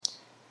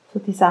So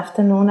this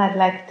afternoon I'd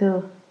like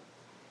to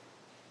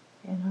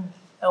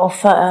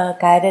offer a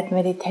guided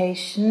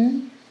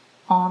meditation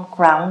on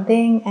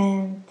grounding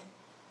and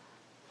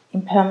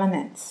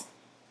impermanence.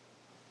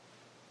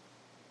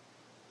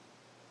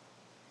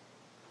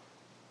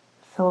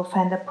 So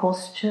find a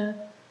posture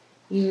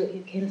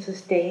you can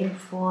sustain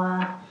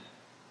for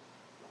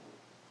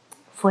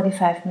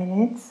 45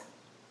 minutes.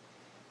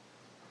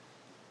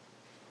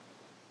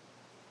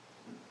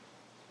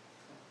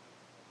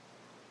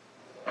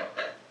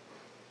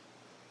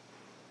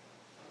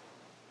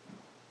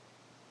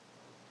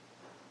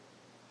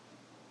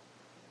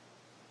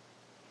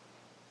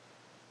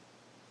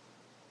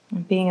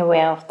 And being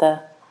aware of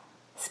the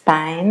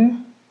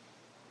spine.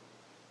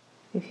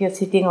 If you're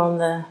sitting on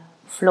the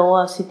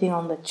floor, sitting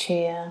on the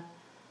chair,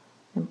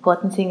 the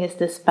important thing is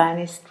the spine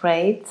is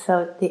straight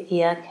so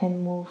the air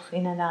can move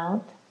in and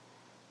out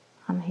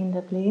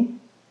unhinderedly.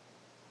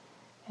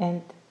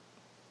 And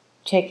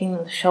checking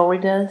the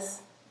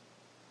shoulders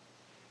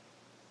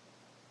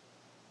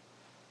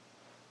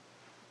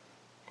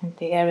and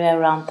the area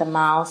around the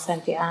mouth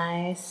and the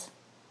eyes.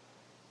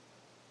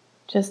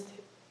 Just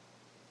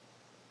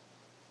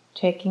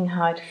checking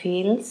how it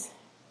feels.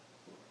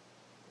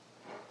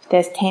 If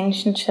there's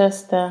tension,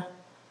 just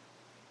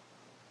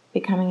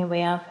becoming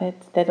aware of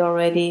it, that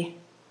already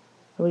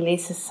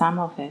releases some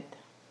of it.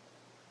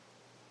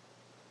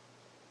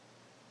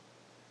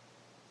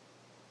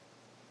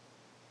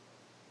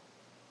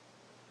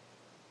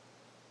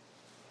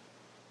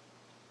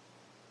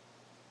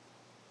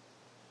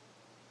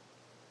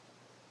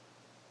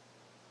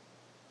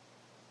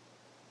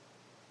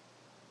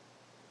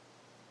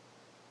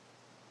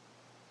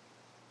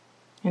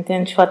 And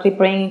then shortly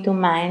bringing to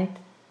mind,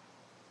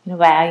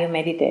 why are you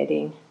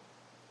meditating?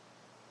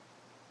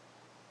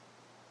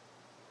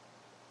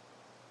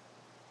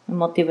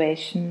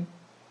 Motivation,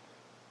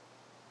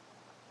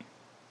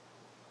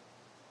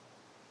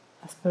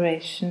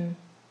 aspiration.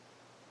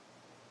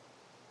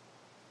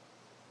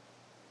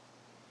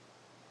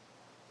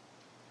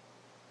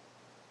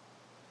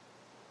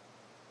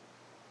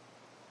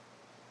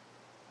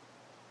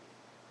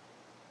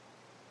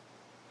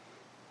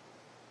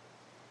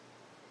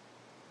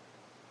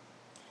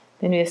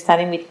 Then we are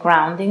starting with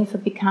grounding, so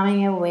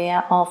becoming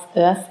aware of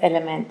earth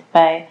element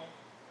by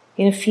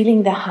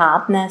feeling the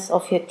hardness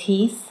of your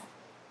teeth.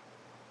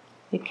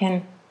 You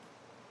can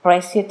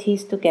press your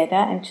teeth together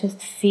and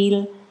just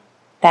feel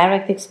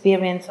direct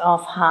experience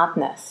of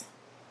hardness,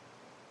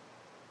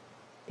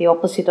 the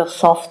opposite of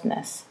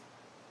softness.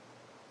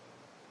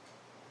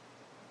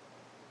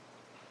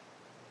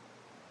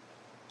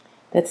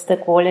 That's the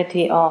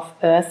quality of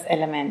earth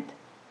element.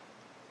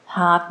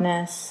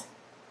 Hardness,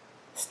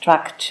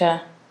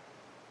 structure.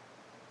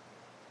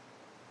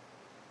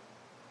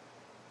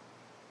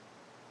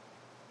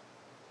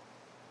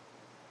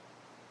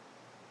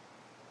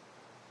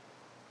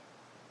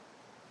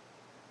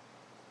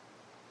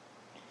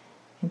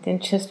 And then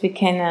just we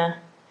can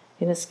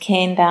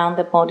scan down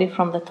the body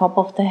from the top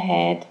of the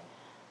head,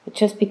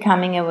 just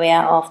becoming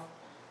aware of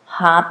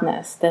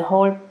hardness. The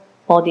whole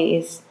body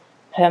is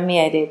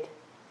permeated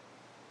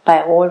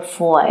by all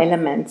four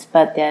elements,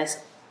 but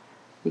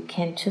we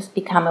can just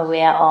become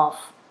aware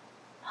of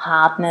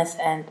hardness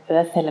and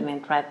earth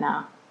element right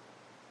now,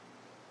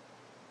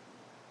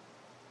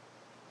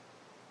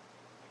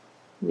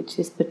 which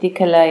is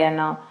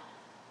particular,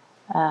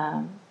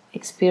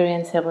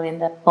 experienceable in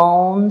the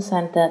bones,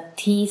 and the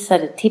teeth are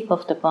the tip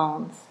of the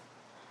bones,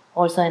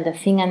 also in the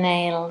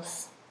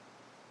fingernails.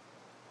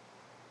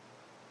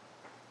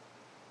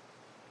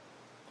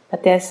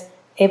 But there's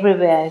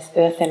everywhere is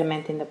earth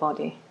element in the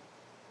body.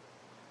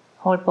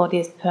 Whole body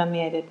is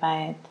permeated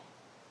by it.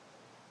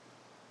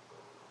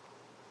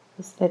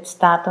 Let's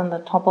start on the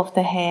top of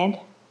the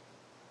head.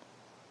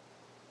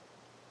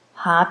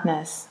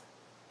 Hardness,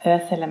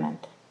 earth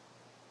element.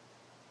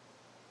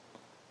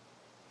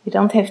 You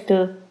don't have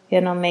to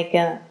make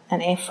an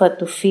effort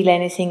to feel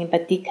anything in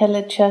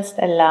particular, just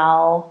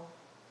allow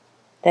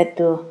that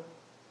to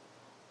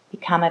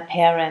become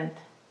apparent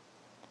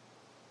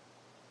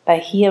by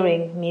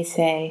hearing me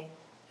say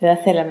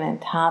earth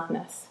element,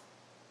 hardness.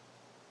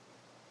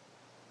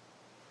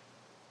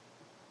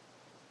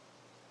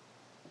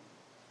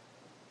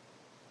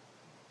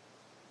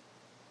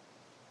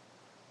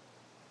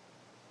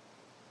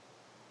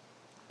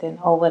 Then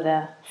over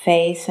the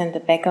face and the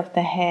back of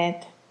the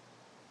head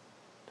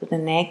to the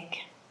neck,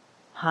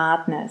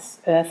 hardness,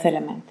 earth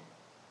element.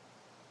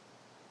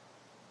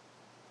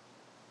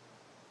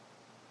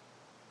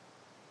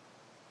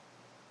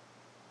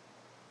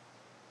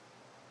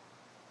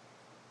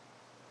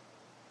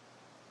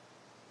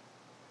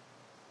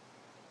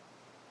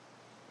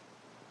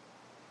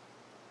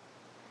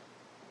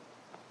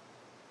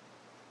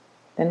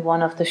 Then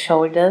one of the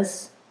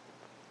shoulders,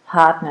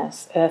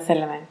 hardness, earth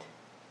element.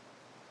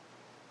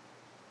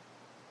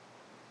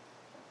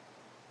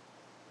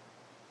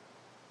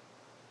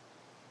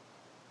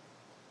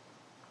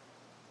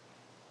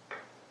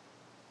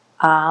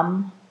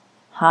 Arm,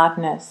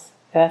 hardness,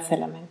 earth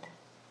element.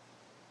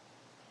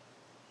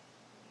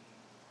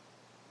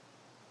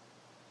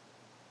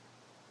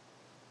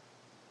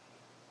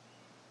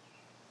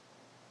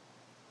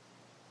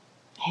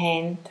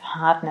 hand,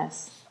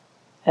 hardness,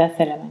 earth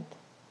element.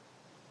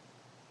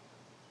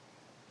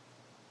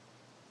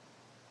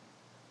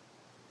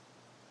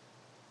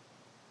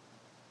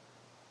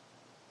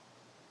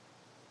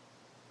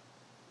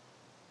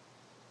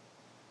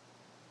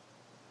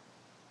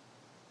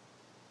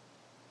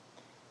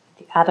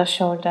 The other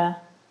shoulder,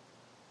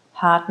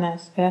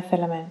 hardness, earth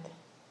element.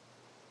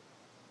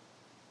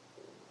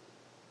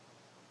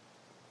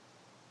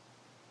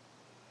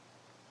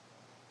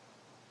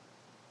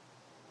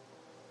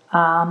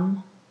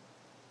 Arm,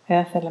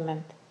 earth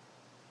element.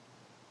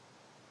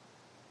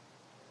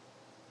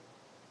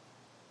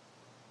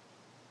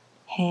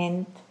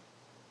 Hand,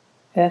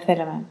 earth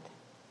element.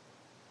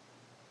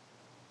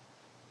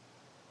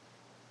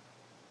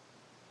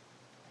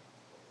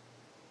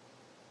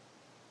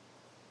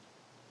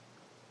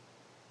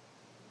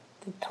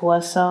 The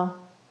torso,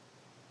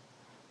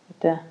 with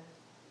the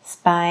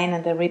spine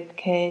and the rib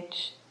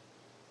cage,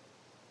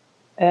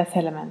 earth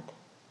element.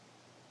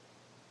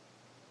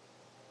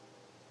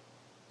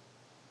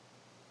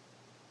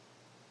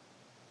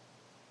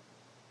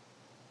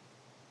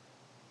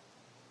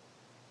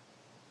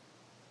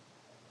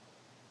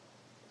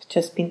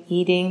 Just been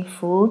eating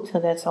food, so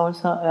that's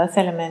also earth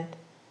element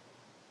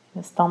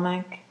in the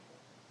stomach.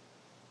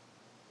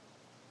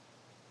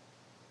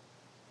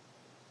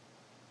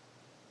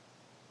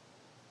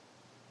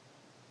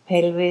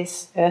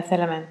 Pelvis, earth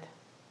element.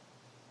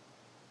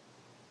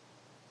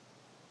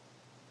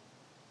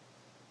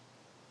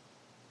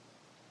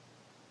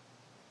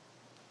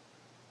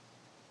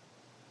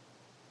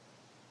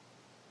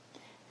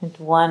 And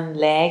one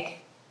leg,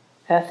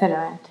 earth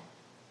element.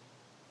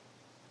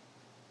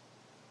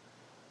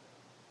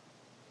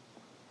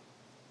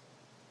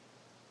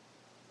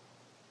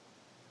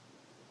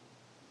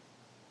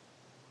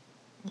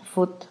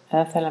 Foot,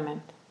 earth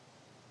element.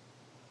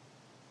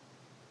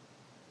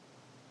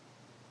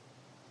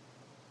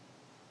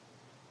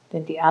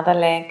 Then the other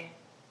leg,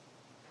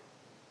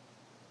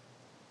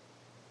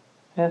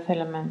 earth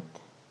element.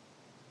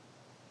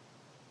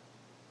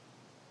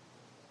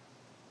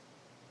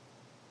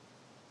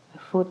 The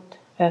foot,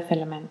 earth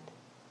element.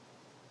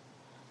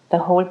 The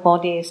whole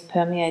body is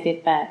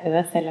permeated by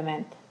earth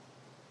element.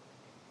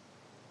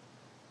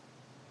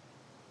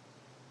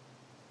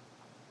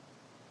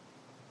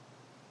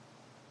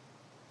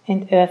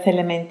 And earth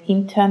element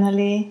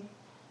internally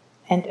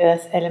and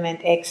earth element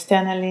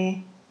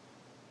externally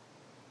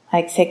are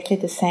exactly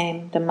the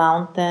same. The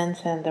mountains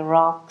and the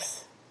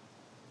rocks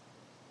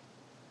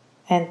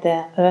and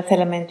the earth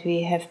element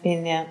we have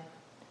been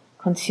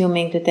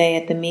consuming today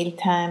at the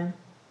mealtime.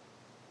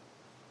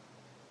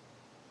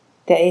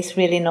 There is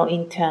really no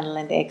internal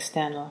and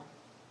external,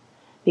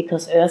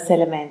 because earth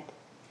element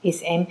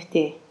is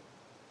empty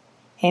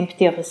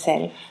of a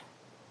self.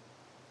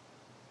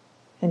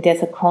 And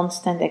there's a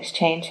constant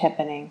exchange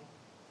happening.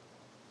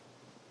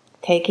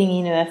 Taking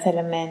in earth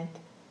element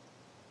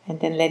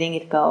and then letting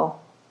it go.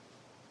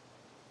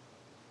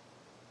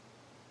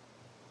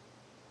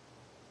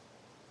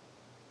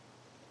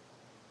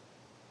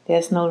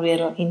 There's no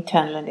real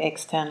internal and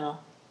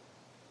external.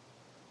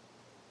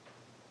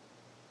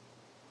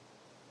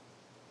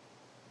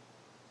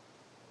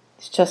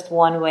 It's just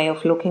one way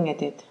of looking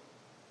at it.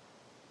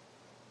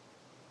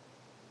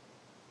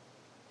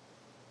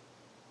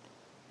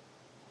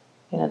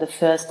 The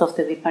first of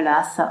the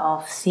Vipallasa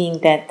of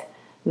seeing that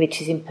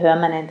which is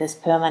impermanent as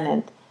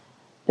permanent,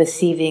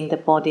 perceiving the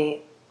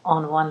body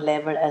on one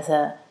level as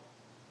a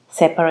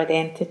separate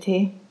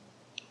entity.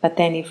 But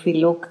then if we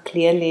look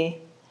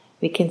clearly,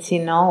 we can see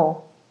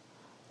no,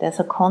 there's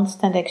a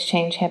constant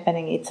exchange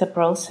happening. It's a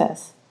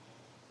process.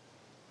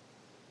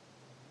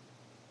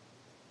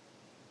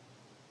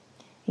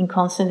 In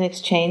constant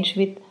exchange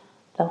with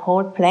the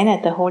whole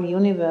planet, the whole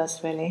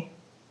universe really.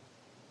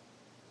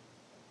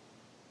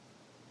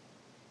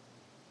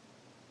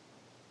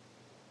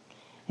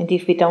 And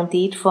if we don't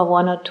eat for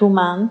 1 or 2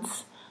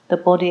 months, the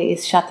body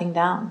is shutting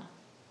down.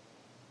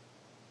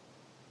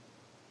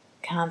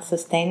 Can't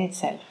sustain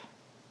itself.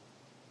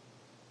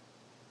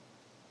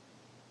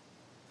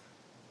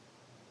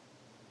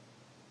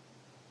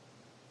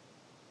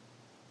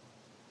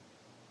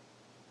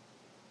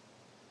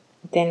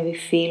 Then we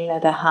feel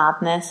the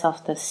hardness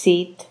of the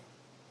seat,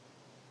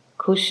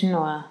 cushion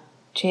or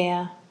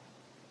chair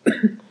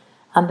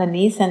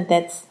underneath, and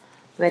that's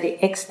where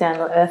the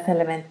external earth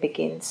element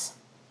begins.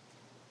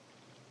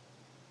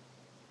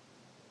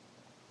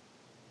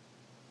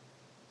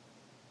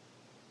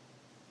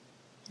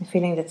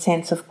 Feeling that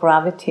sense of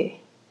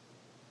gravity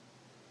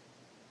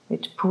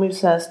which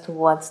pulls us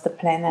towards the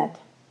planet.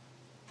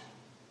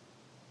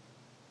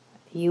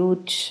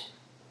 Huge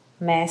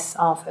mass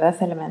of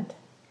earth element.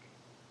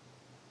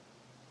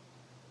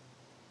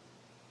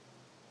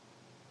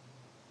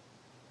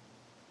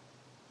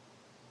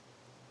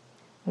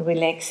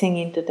 Relaxing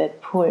into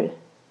that pull.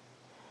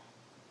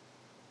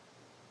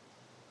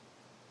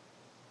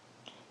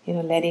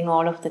 Letting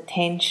all of the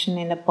tension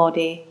in the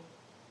body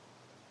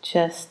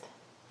just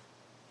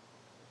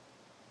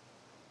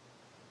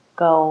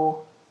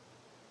go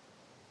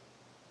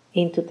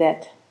into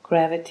that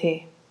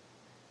gravity.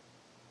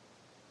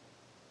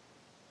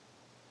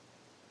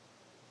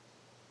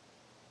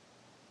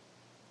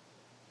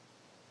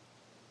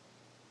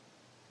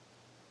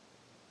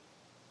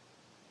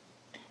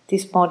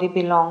 this body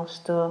belongs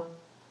to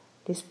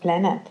this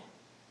planet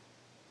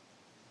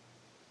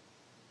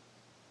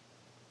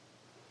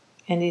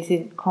and is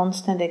in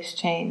constant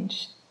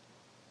exchange.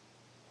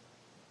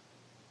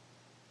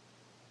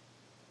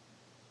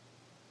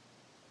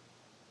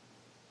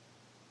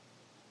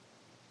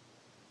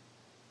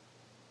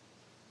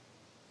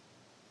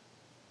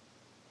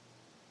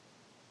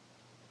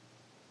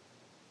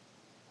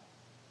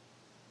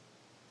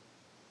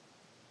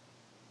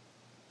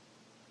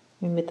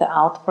 And with the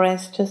out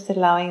breath, just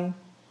allowing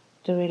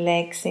to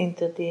relax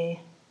into the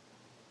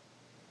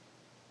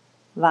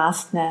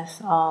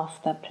vastness of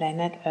the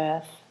planet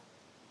Earth.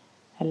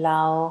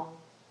 Allow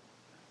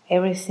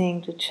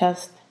everything to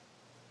just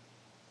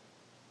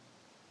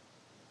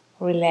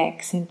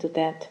relax into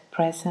that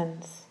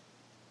presence.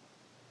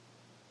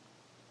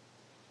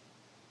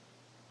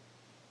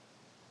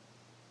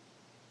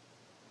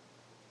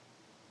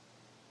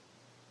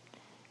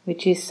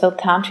 Which is so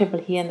tangible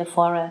here in the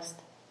forest.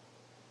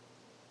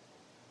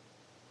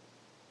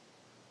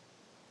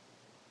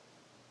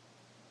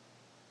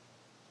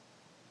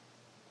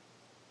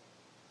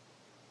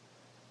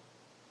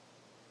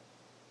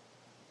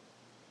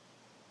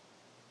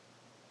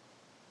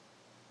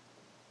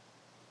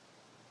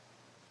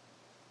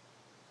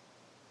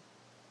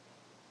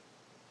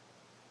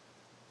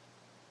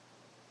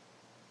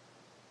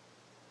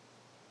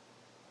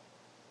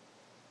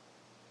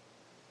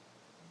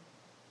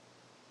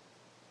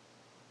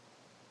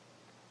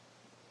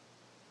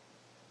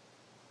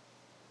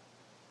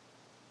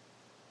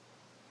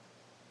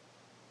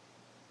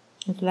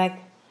 It's like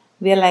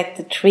we are like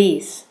the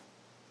trees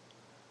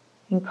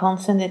in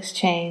constant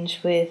exchange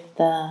with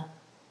the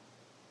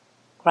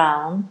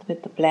ground,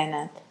 with the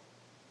planet.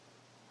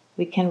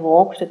 We can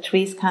walk, the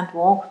trees can't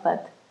walk,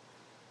 but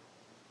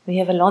we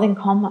have a lot in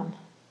common.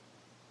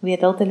 We are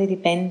totally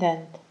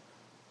dependent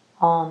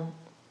on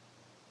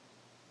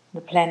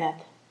the planet.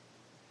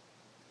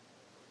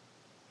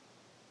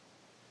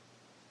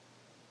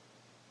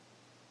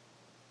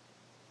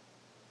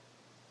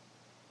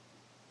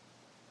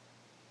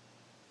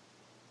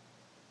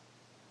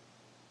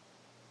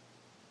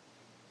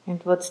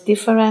 And what's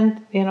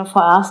different,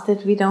 for us,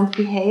 that we don't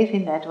behave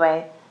in that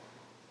way,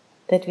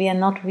 that we are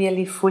not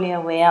really fully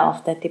aware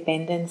of that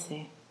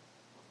dependency.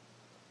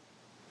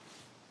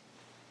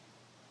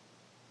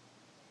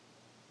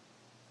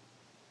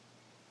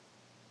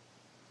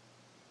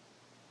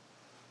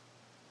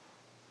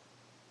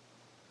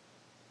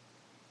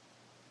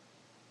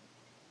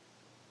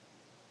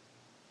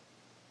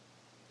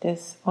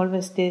 There's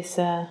always this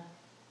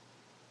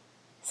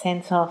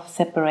sense of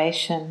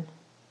separation.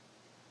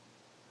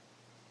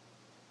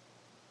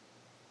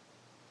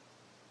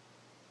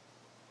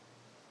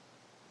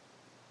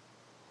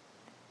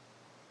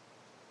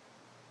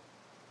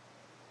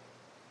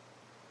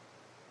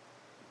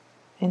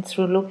 And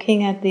through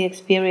looking at the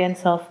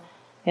experience of,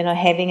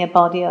 having a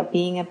body or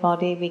being a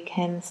body, we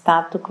can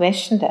start to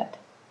question that.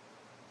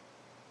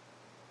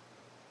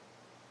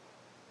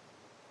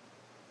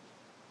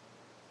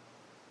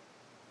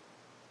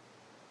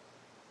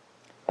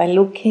 By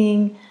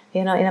looking,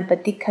 in a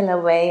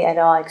particular way at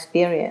our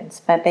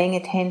experience, by paying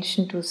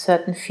attention to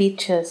certain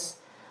features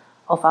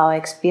of our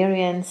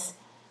experience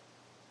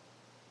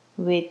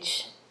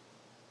which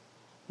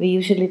we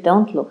usually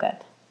don't look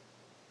at.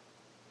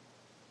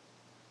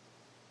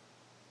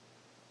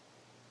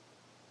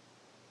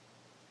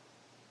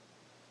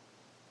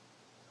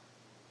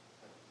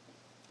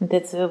 And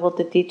that's what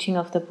the teaching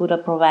of the Buddha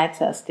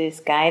provides us,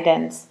 this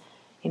guidance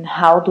in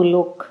how to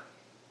look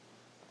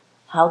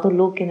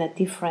in a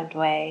different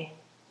way,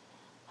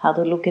 how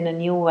to look in a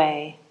new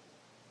way.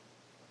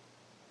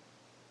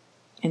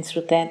 And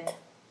through that,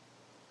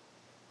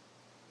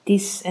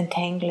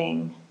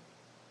 disentangling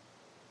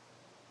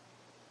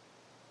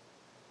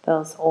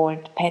those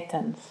old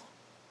patterns,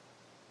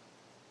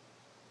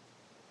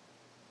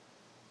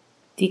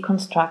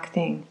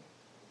 deconstructing,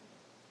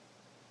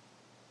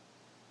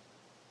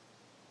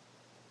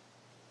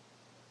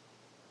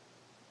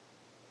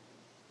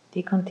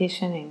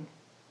 deconditioning,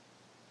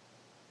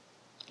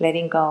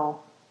 letting go,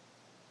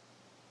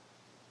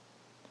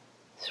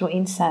 through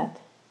insight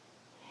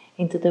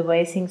into the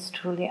way things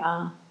truly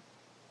are.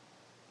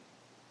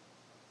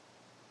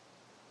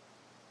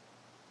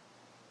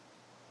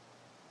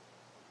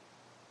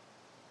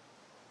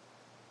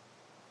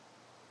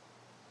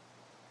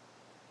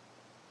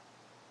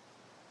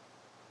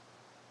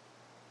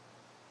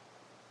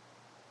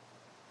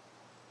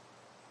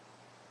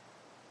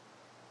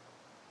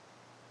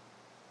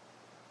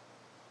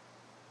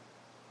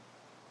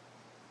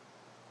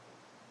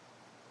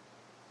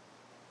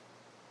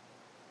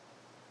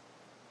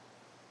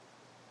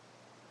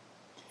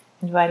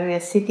 And while we are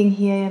sitting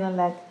here,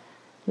 like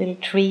little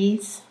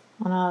trees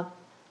on our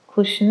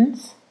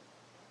cushions,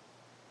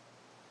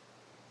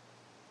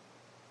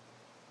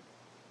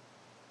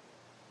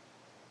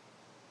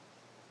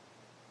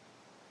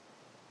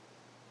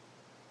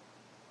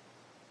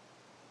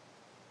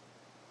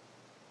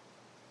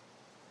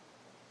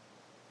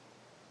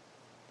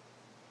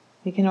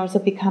 We can also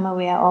become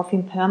aware of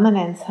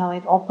impermanence, how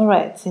it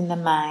operates in the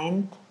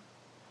mind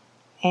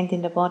and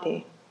in the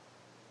body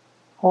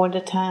all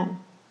the time.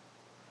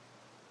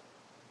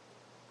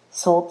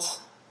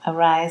 Thoughts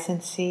arise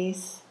and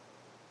cease.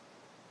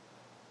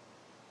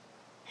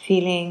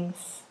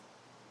 Feelings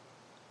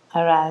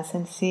arise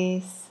and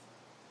cease.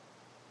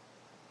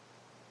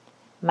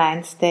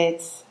 Mind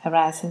states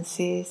arise and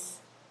cease.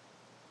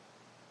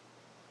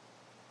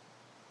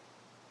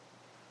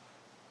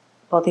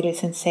 Bodily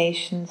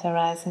sensations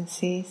arise and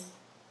cease.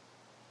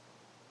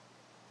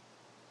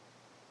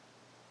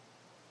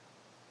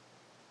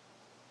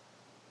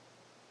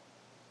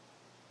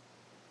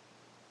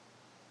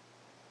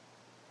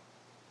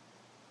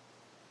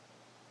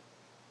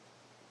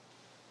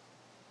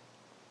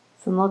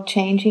 So not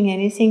changing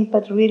anything,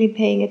 but really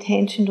paying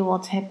attention to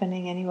what's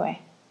happening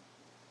anyway.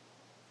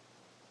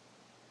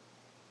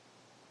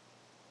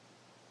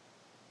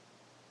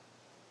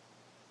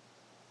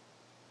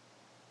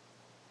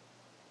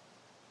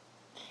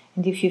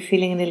 And if you're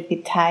feeling a little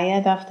bit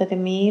tired after the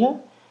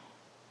meal,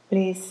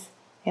 please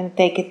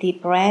take a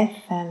deep breath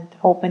and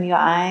open your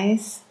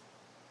eyes.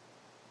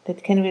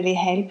 That can really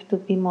help to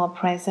be more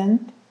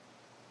present.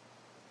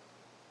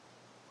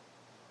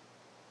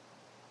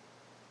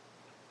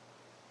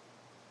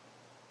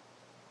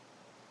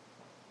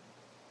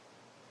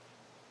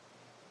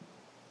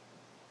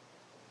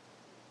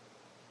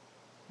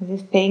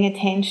 This paying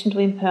attention to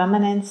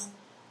impermanence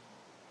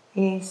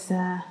is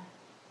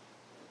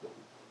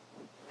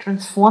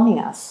transforming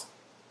us,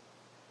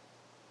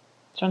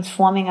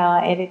 transforming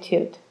our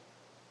attitude,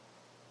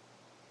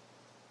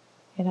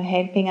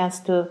 helping us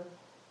to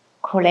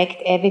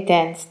collect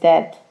evidence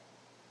that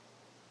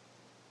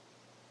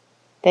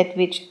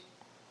which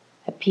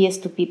appears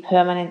to be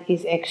permanent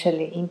is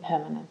actually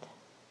impermanent.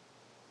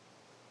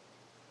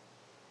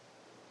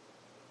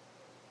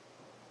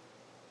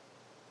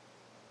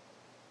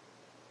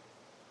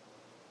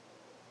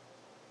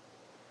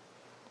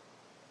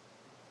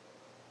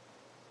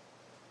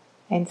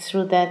 And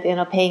through that,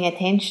 paying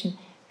attention,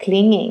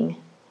 clinging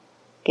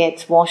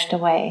gets washed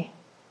away.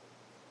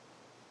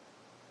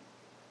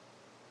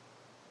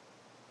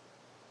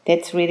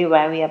 That's really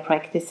why we are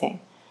practicing,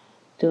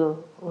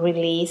 to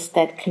release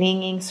that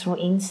clinging through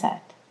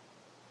insight.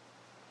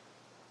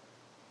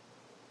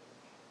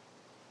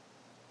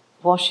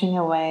 Washing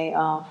away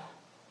of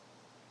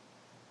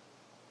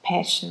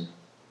passion.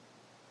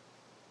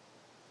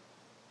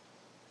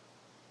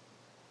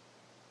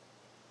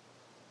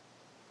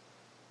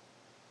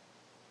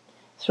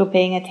 Through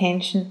paying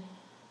attention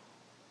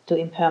to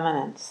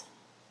impermanence.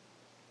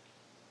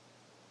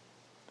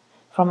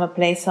 From a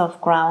place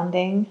of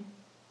grounding,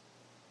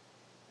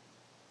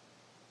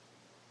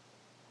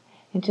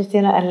 and just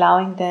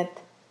allowing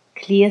that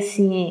clear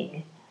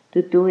seeing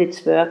to do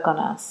its work on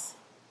us.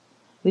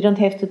 We don't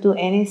have to do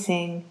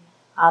anything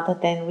other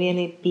than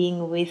really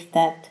being with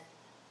that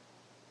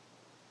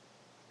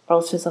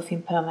process of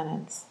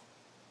impermanence.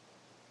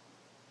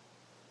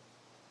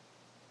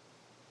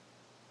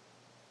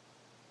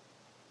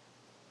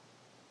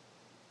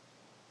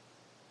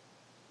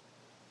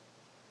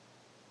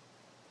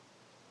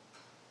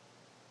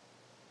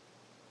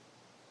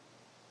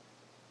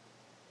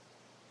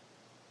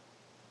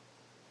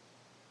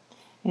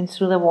 And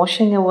through the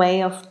washing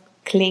away of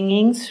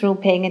clinging, through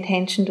paying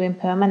attention to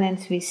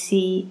impermanence, we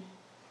see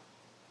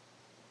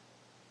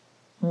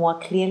more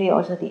clearly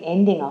also the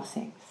ending of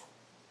things.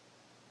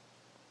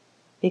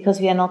 Because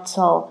we are not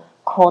so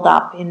caught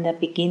up in the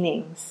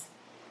beginnings,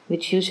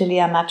 which usually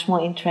are much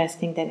more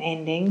interesting than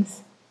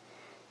endings.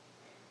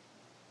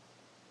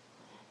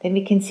 Then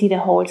we can see the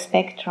whole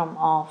spectrum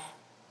of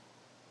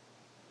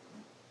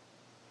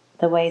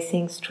the way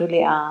things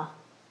truly are.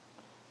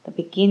 The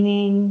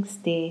beginnings,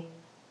 the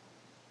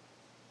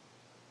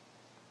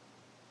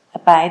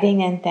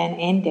abiding, and then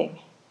ending.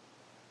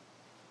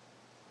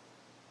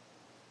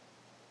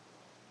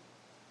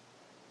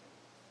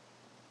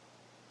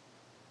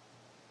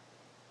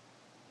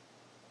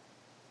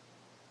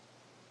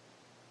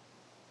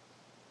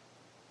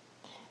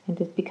 And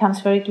it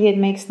becomes very clear, it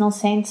makes no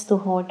sense to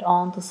hold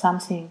on to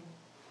something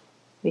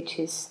which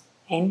is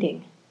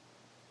ending.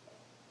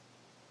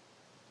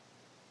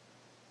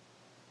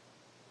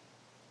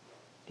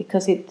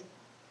 Because it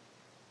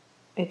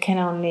can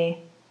only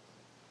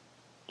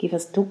give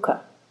us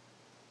dukkha,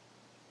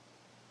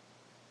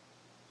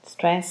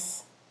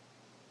 stress,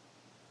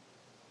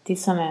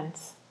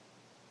 dissonance.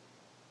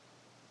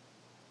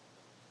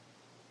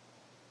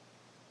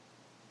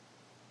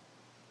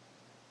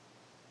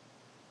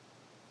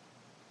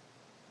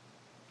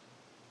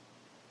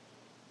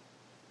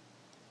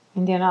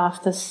 And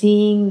after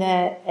seeing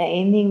the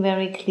ending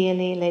very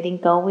clearly, letting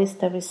go is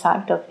the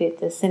result of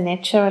it. As the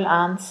natural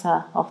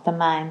answer of the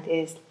mind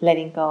is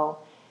letting go.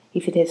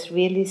 If it has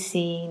really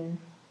seen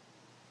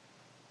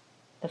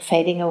the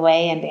fading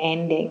away and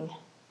ending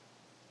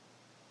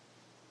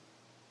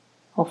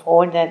of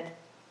all that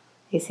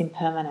is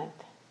impermanent.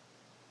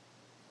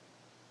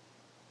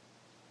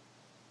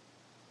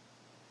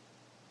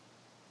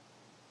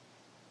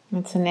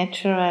 It's a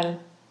natural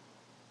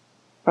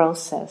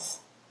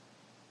process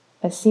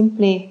by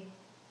simply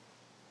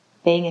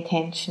paying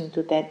attention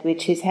to that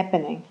which is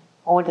happening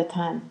all the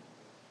time.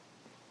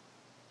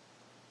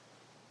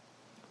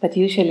 But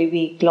usually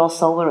we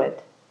gloss over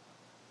it.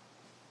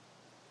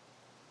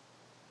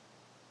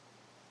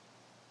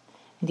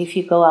 And if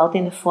you go out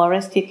in the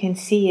forest, you can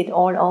see it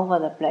all over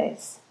the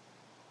place.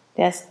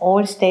 There's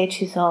all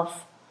stages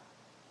of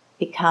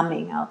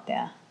becoming out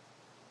there.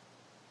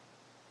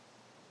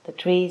 The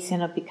trees,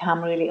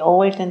 become really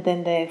old and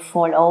then they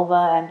fall over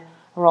and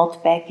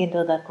rot back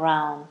into the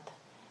ground.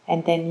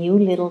 And then new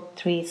little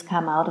trees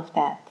come out of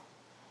that.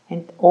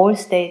 And all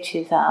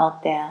stages are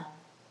out there.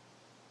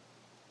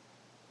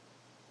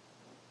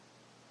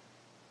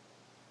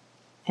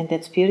 And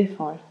that's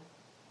beautiful.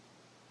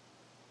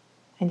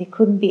 And it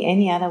couldn't be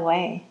any other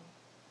way.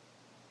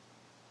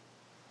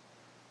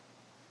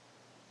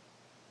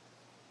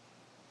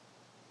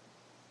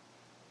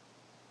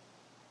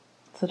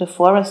 So the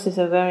forest is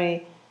a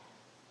very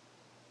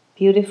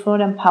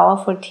beautiful and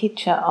powerful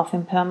teacher of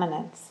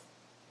impermanence.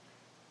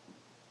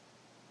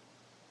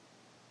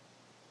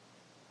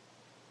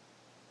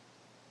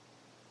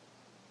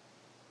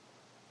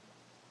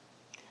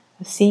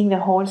 Seeing the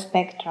whole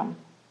spectrum.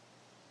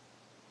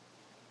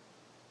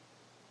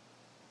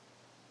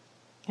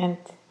 And,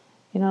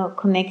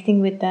 connecting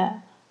with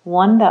the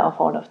wonder of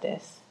all of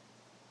this.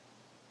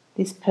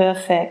 This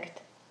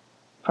perfect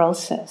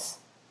process.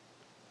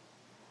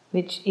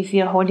 Which, if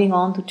you're holding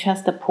on to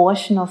just a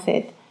portion of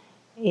it,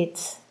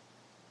 it's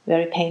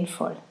very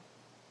painful.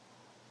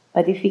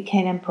 But if we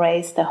can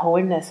embrace the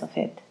wholeness of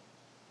it,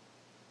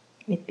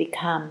 it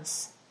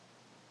becomes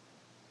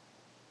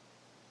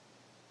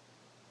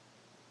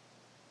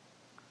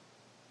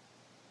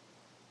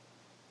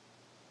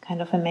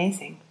kind of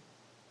amazing.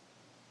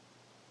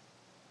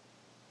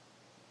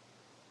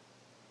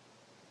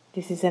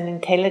 This is an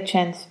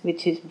intelligence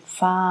which is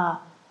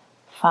far,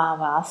 far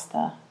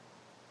vaster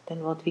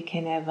than what we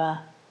can ever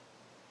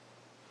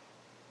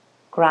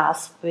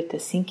grasp with the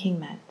thinking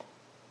mat.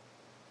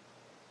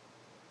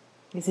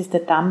 This is the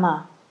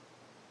Dhamma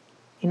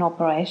in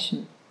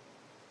operation.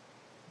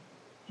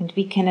 And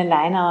we can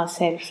align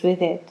ourselves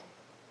with it.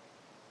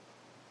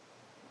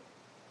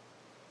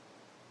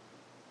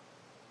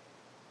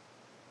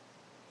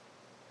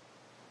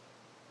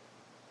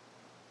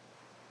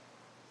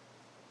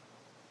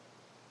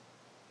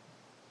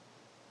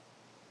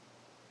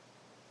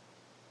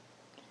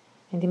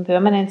 And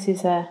impermanence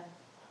is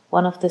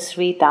one of the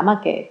 3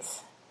 Dhamma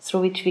gates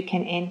through which we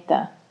can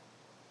enter.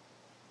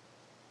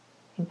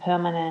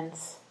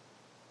 Impermanence,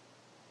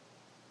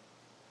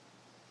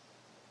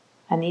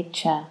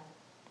 anicca,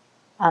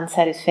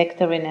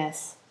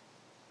 unsatisfactoriness,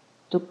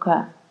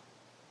 dukkha,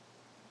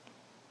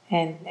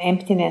 and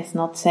emptiness,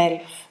 not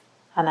self,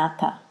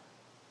 anatta.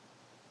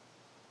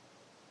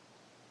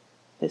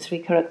 The 3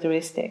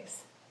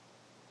 characteristics.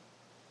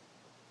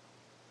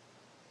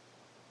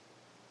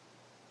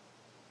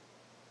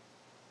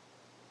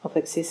 Of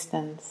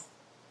existence.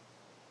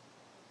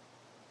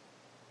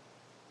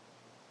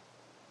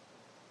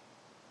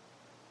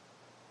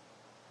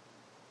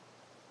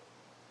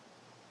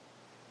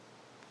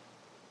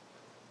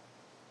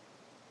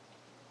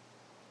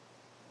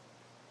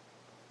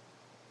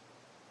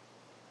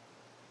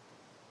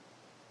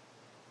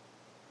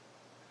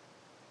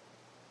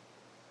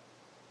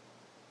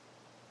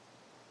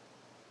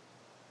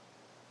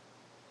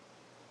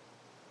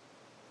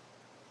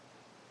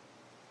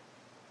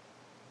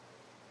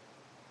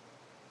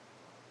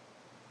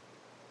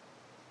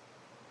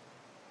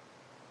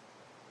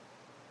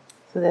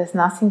 So there's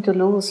nothing to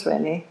lose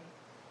really,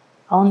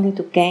 only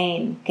to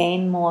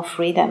gain more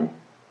freedom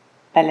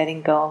by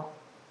letting go.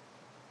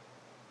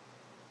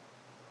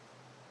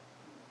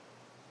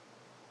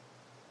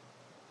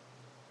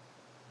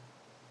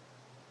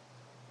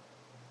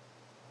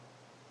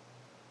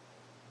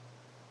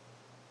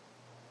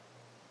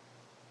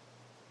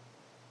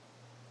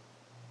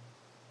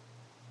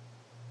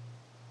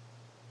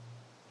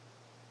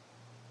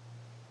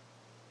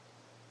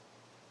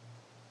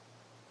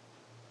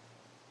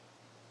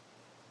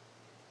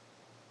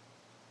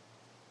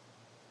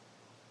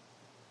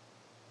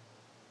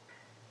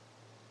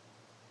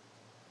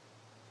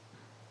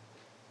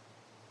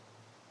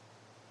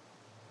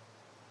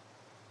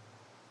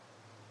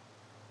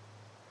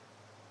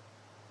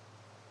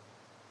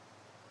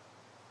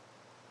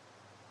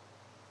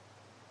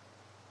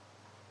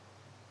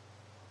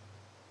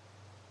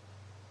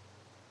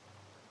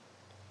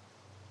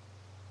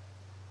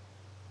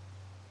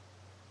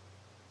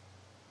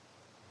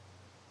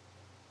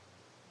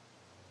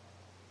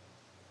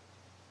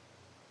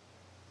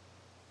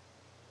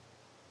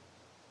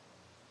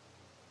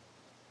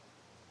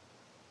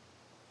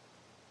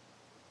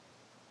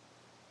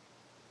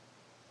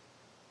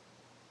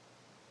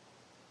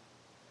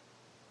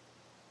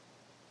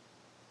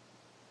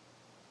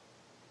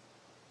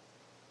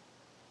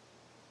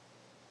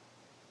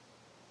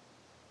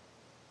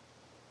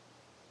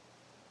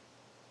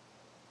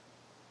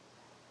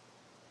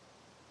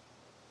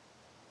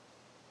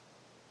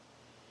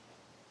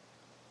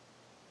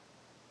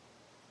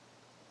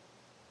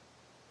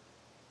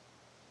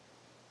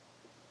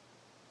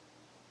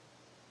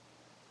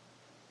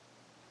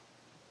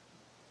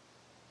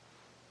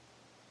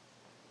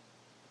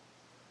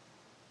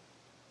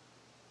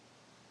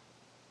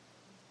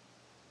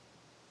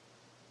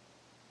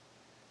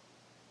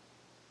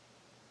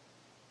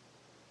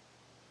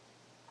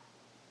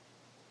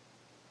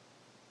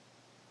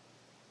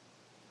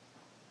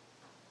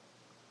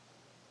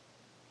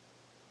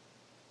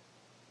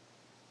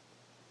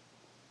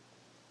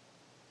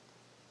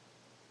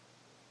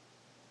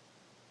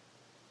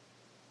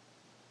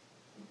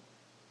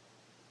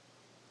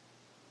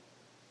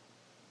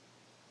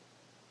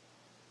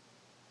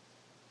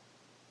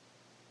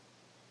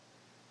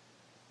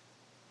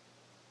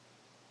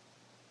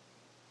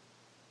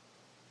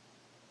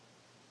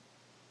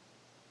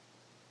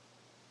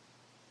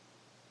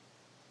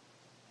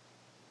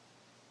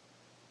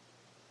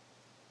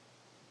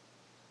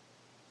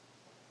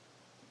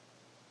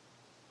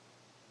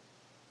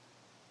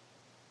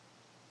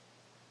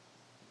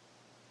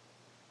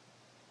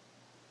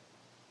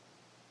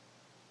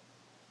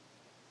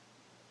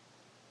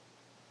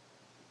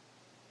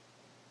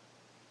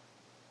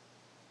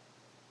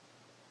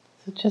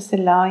 So just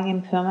allowing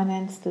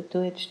impermanence to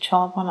do its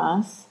job on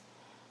us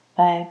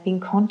by being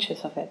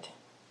conscious of it.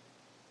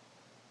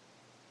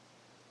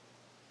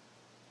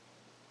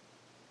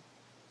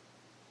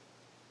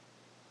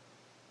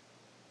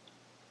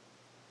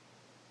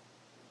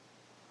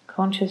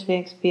 Consciously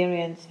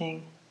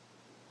experiencing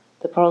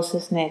the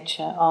process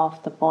nature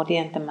of the body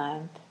and the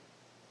mind.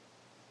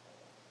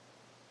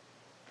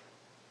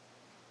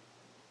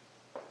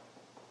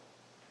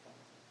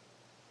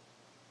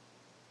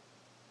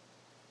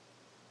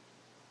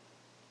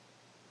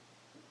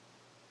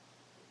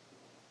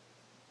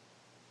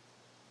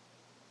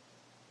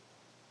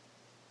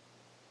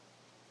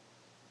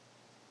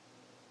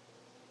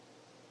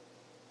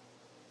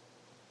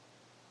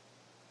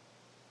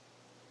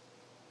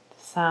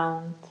 The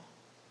sound,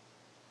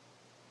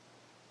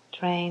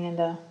 train in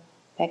the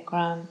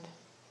background,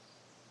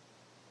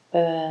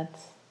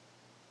 birds.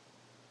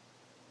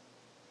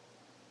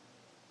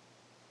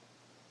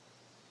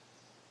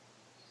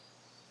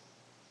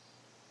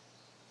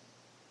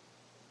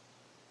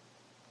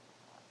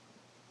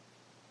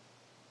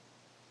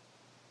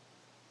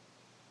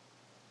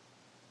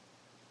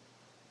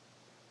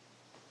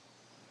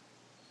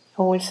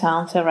 All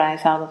sounds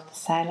arise out of the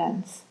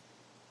silence.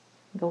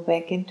 Go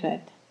back into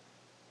it.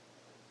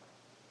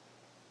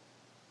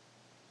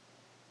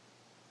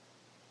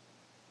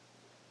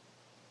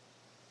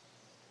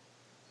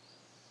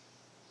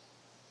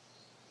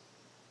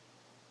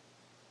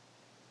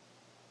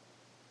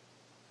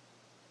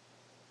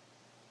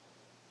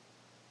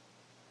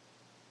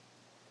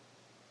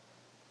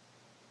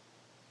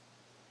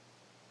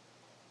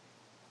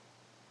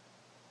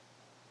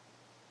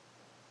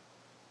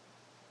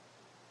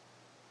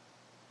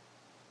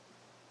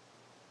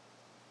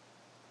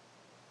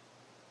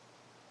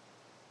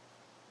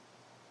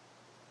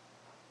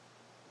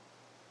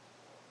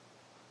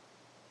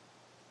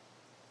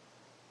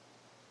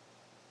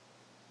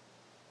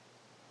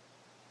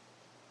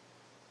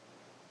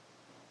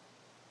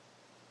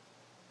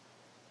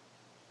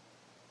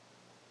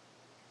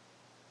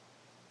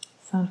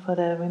 So for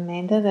the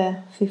remainder,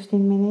 the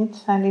 15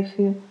 minutes, I leave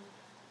you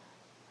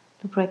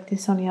to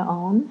practice on your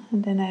own,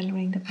 and then I'll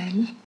ring the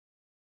bell.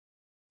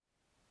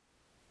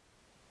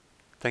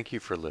 Thank you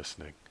for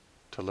listening.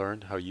 To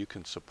learn how you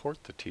can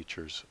support the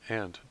teachers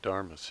and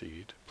Dharma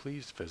Seed,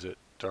 please visit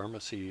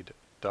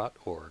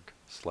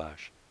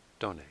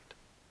dharmaseed.org/donate.